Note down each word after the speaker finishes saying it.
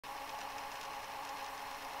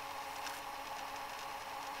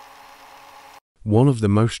One of the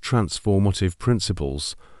most transformative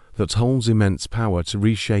principles that holds immense power to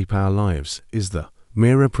reshape our lives is the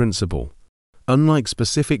mirror principle. Unlike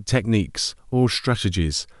specific techniques or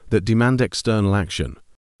strategies that demand external action,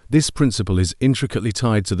 this principle is intricately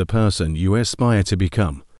tied to the person you aspire to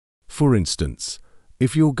become. For instance,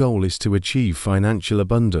 if your goal is to achieve financial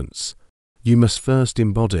abundance, you must first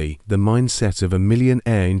embody the mindset of a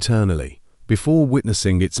millionaire internally, before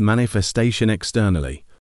witnessing its manifestation externally.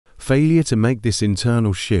 Failure to make this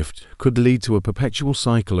internal shift could lead to a perpetual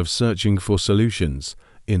cycle of searching for solutions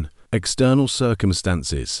in external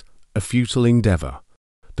circumstances, a futile endeavor.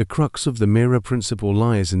 The crux of the mirror principle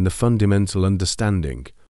lies in the fundamental understanding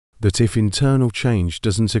that if internal change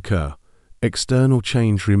doesn't occur, external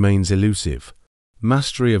change remains elusive.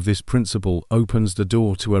 Mastery of this principle opens the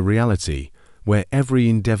door to a reality where every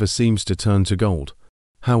endeavor seems to turn to gold.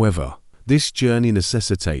 However, this journey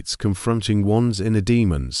necessitates confronting one's inner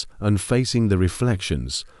demons and facing the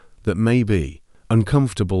reflections that may be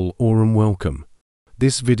uncomfortable or unwelcome.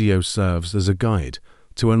 This video serves as a guide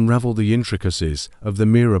to unravel the intricacies of the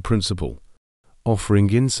mirror principle,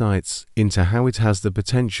 offering insights into how it has the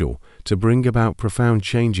potential to bring about profound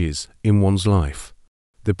changes in one's life.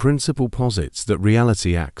 The principle posits that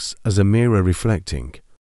reality acts as a mirror reflecting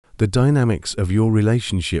the dynamics of your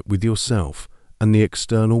relationship with yourself and the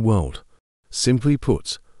external world. Simply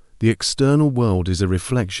put, the external world is a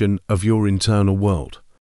reflection of your internal world.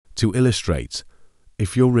 To illustrate,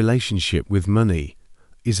 if your relationship with money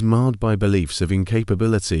is marred by beliefs of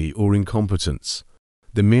incapability or incompetence,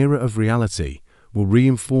 the mirror of reality will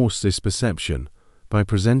reinforce this perception by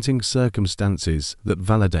presenting circumstances that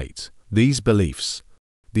validate these beliefs.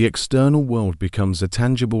 The external world becomes a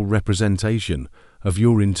tangible representation of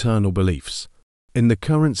your internal beliefs. In the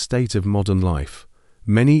current state of modern life,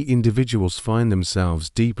 many individuals find themselves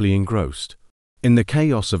deeply engrossed in the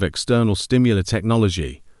chaos of external stimuli,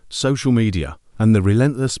 technology, social media, and the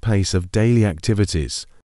relentless pace of daily activities.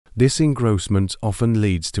 This engrossment often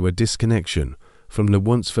leads to a disconnection from the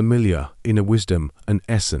once familiar inner wisdom and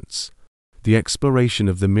essence. The exploration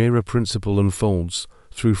of the mirror principle unfolds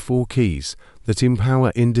through 4 keys that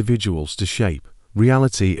empower individuals to shape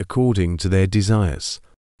reality according to their desires.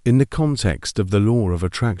 In the context of the law of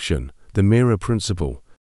attraction, the mirror principle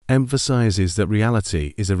emphasizes that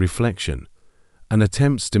reality is a reflection, and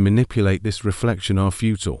attempts to manipulate this reflection are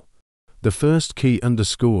futile. The first key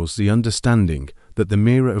underscores the understanding that the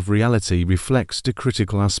mirror of reality reflects 2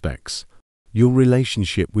 critical aspects: your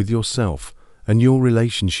relationship with yourself and your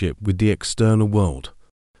relationship with the external world.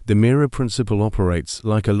 The mirror principle operates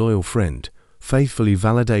like a loyal friend, faithfully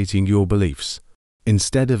validating your beliefs.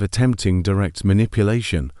 Instead of attempting direct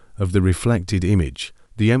manipulation of the reflected image,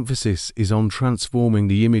 the emphasis is on transforming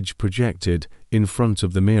the image projected in front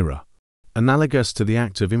of the mirror. Analogous to the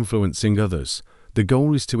act of influencing others, the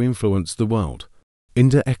goal is to influence the world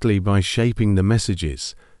indirectly by shaping the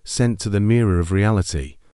messages sent to the mirror of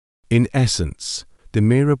reality. In essence, the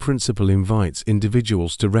mirror principle invites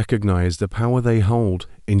individuals to recognize the power they hold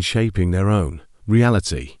in shaping their own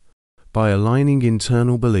reality. By aligning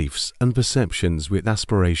internal beliefs and perceptions with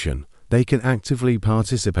aspiration, they can actively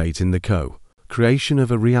participate in the co-creation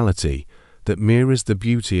of a reality that mirrors the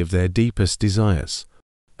beauty of their deepest desires.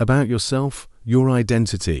 About yourself, your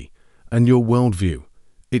identity, and your worldview,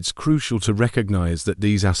 it's crucial to recognize that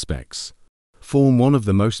these aspects form one of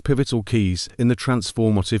the most pivotal keys in the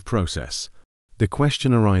transformative process. The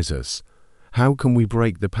question arises, how can we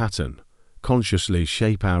break the pattern, consciously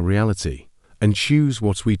shape our reality, and choose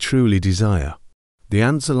what we truly desire? The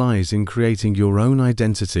answer lies in creating your own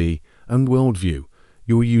identity and worldview,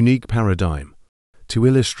 your unique paradigm. To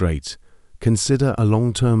illustrate, consider a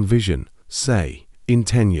long-term vision, say, in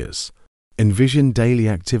 10 years. Envision daily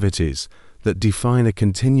activities that define a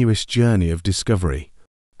continuous journey of discovery.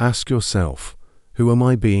 Ask yourself, who am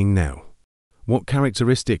I being now? What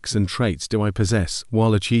characteristics and traits do I possess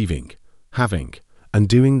while achieving, having, and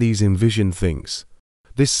doing these envisioned things?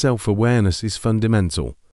 This self-awareness is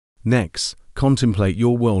fundamental. Next, contemplate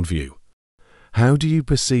your worldview. How do you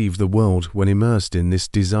perceive the world when immersed in this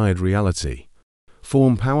desired reality?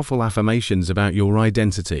 Form powerful affirmations about your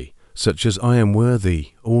identity, such as "I am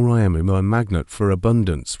worthy" or "I am a magnet for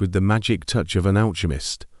abundance with the magic touch of an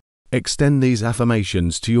alchemist." Extend these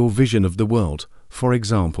affirmations to your vision of the world. For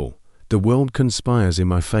example, "The world conspires in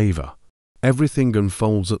my favor. Everything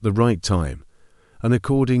unfolds at the right time and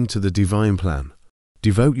according to the divine plan."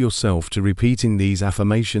 Devote yourself to repeating these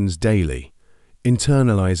affirmations daily,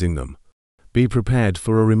 internalizing them. Be prepared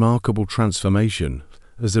for a remarkable transformation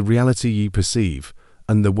as the reality you perceive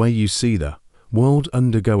and the way you see the world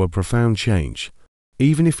undergo a profound change.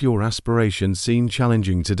 Even if your aspirations seem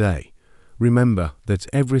challenging today, Remember that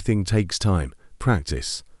everything takes time,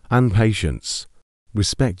 practice, and patience.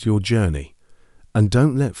 Respect your journey, and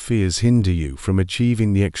don't let fears hinder you from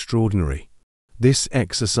achieving the extraordinary. This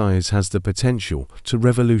exercise has the potential to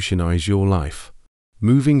revolutionize your life.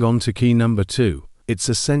 Moving on to key number 2, it's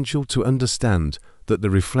essential to understand that the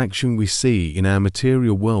reflection we see in our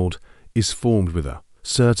material world is formed with a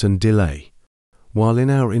certain delay. While in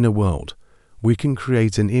our inner world, we can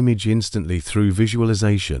create an image instantly through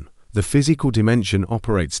visualization, the physical dimension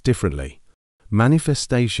operates differently.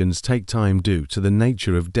 Manifestations take time due to the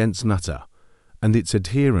nature of dense matter and its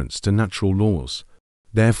adherence to natural laws.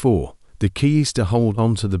 Therefore, the key is to hold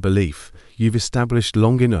on to the belief you've established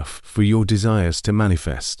long enough for your desires to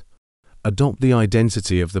manifest. Adopt the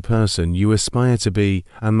identity of the person you aspire to be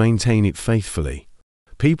and maintain it faithfully.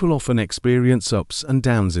 People often experience ups and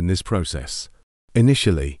downs in this process.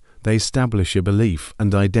 Initially, they establish a belief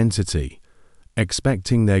and identity,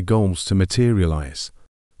 expecting their goals to materialize.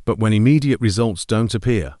 But when immediate results don't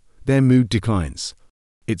appear, their mood declines.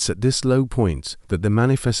 It's at this low point that the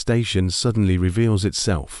manifestation suddenly reveals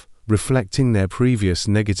itself, reflecting their previous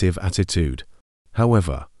negative attitude.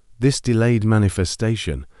 However, this delayed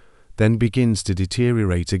manifestation then begins to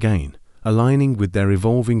deteriorate again, aligning with their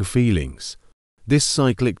evolving feelings. This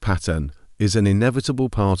cyclic pattern is an inevitable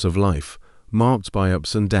part of life, marked by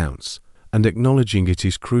ups and downs, and acknowledging it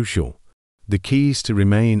is crucial. The key is to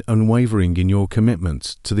remain unwavering in your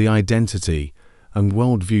commitment to the identity and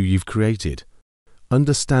worldview you've created,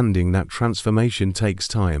 understanding that transformation takes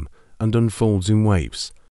time and unfolds in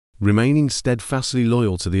waves. Remaining steadfastly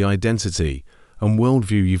loyal to the identity and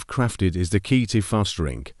worldview you've crafted is the key to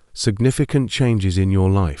fostering significant changes in your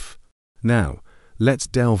life. Now, let's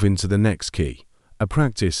delve into the next key, a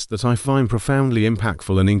practice that I find profoundly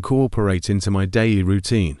impactful and incorporate into my daily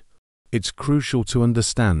routine. It's crucial to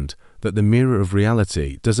understand that the mirror of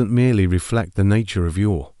reality doesn't merely reflect the nature of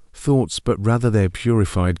your thoughts but rather their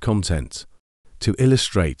purified content. To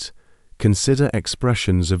illustrate, consider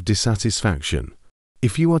expressions of dissatisfaction.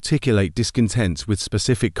 If you articulate discontent with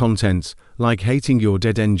specific content, like hating your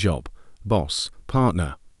dead-end job, boss,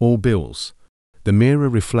 partner, or bills, the mirror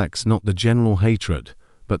reflects not the general hatred,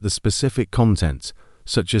 but the specific content,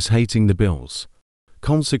 such as hating the bills.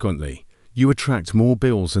 Consequently, you attract more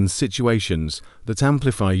bills and situations that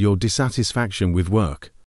amplify your dissatisfaction with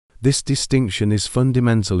work. This distinction is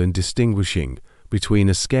fundamental in distinguishing between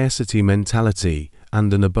a scarcity mentality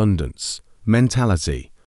and an abundance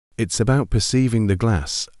mentality. It's about perceiving the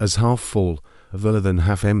glass as half full rather than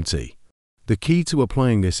half empty. The key to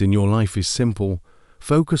applying this in your life is simple: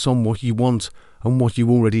 focus on what you want and what you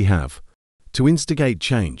already have. To instigate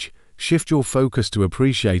change, shift your focus to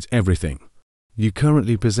appreciate everything you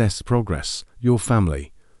currently possess: progress, your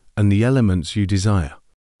family, and the elements you desire.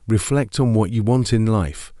 Reflect on what you want in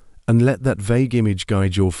life and let that vague image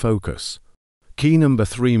guide your focus. Key number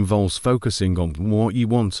 3 involves focusing on what you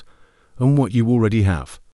want and what you already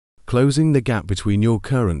have, closing the gap between your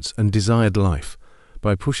current and desired life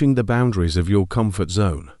by pushing the boundaries of your comfort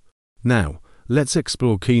zone. Now, let's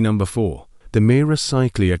explore key number 4, the mirror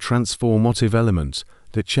cycle, a transformative element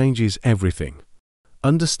that changes everything.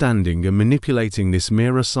 Understanding and manipulating this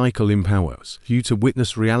mirror cycle empowers you to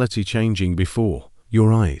witness reality changing before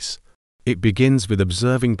your eyes. It begins with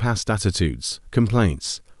observing past attitudes,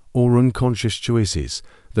 complaints, or unconscious choices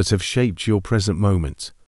that have shaped your present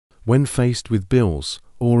moment. When faced with bills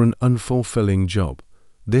or an unfulfilling job,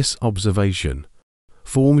 this observation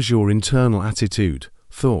forms your internal attitude,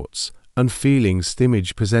 thoughts, and feelings. The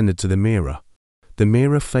image presented to the mirror. The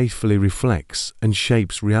mirror faithfully reflects and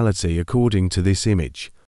shapes reality according to this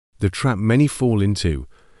image. The trap many fall into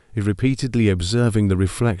is repeatedly observing the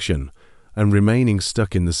reflection and remaining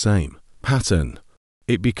stuck in the same pattern.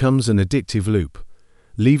 It becomes an addictive loop,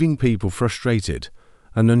 leaving people frustrated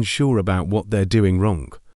and unsure about what they're doing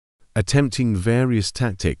wrong. Attempting various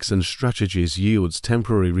tactics and strategies yields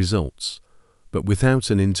temporary results, but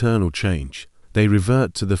without an internal change, they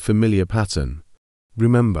revert to the familiar pattern.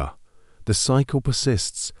 Remember, the cycle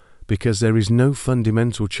persists because there is no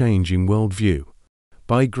fundamental change in worldview.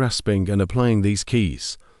 By grasping and applying these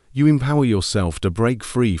keys, you empower yourself to break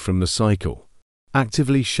free from the cycle,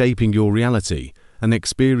 actively shaping your reality and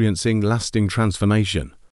experiencing lasting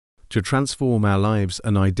transformation. To transform our lives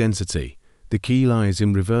and identity, the key lies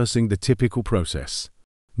in reversing the typical process.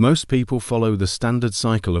 Most people follow the standard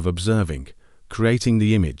cycle of observing, creating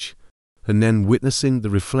the image, and then witnessing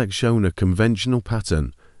the reflection, a conventional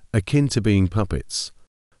pattern akin to being puppets.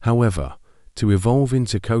 However, to evolve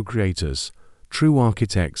into co-creators, true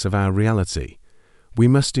architects of our reality, we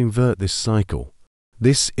must invert this cycle.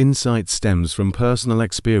 This insight stems from personal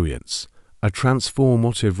experience, a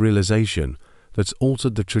transformative realization that's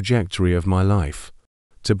altered the trajectory of my life.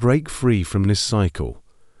 To break free from this cycle,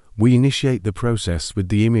 we initiate the process with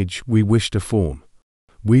the image we wish to form.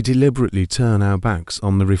 We deliberately turn our backs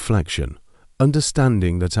on the reflection,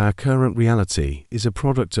 understanding that our current reality is a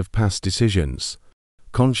product of past decisions,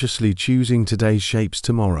 consciously choosing today's shapes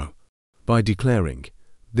tomorrow. By declaring,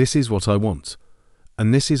 "This is what I want,"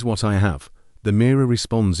 and "This is what I have," the mirror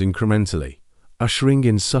responds incrementally, ushering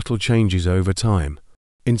in subtle changes over time.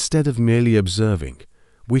 Instead of merely observing,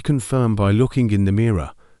 we confirm by looking in the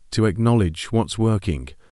mirror to acknowledge what's working.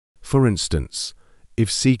 For instance,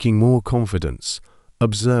 if seeking more confidence,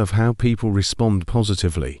 observe how people respond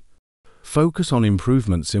positively. Focus on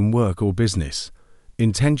improvements in work or business,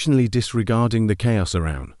 intentionally disregarding the chaos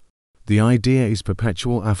around. The idea is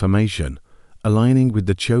perpetual affirmation, aligning with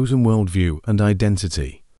the chosen worldview and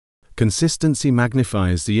identity. Consistency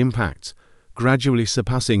magnifies the impact, gradually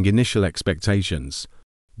surpassing initial expectations.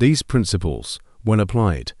 These principles, when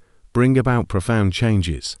applied, bring about profound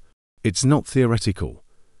changes. It's not theoretical.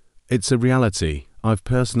 It's a reality I've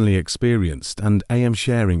personally experienced and I am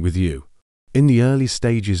sharing with you. In the early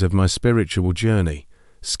stages of my spiritual journey,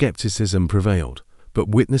 skepticism prevailed, but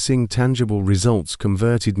witnessing tangible results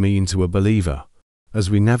converted me into a believer. As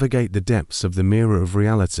we navigate the depths of the mirror of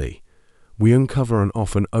reality, we uncover an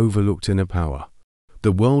often overlooked inner power.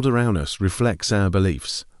 The world around us reflects our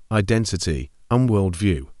beliefs, identity, and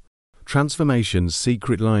worldview. Transformation's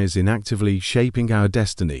secret lies in actively shaping our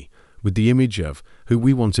destiny with the image of who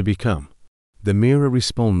we want to become. The mirror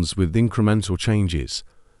responds with incremental changes,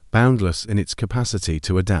 boundless in its capacity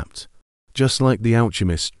to adapt. Just like the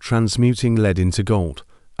alchemist transmuting lead into gold,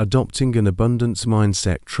 adopting an abundance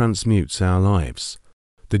mindset transmutes our lives.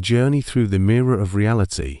 The journey through the mirror of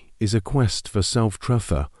reality is a quest for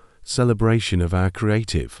self-truth, celebration of our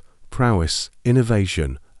creative prowess,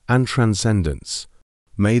 innovation, and transcendence.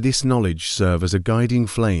 May this knowledge serve as a guiding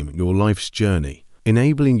flame in your life's journey,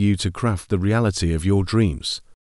 enabling you to craft the reality of your dreams.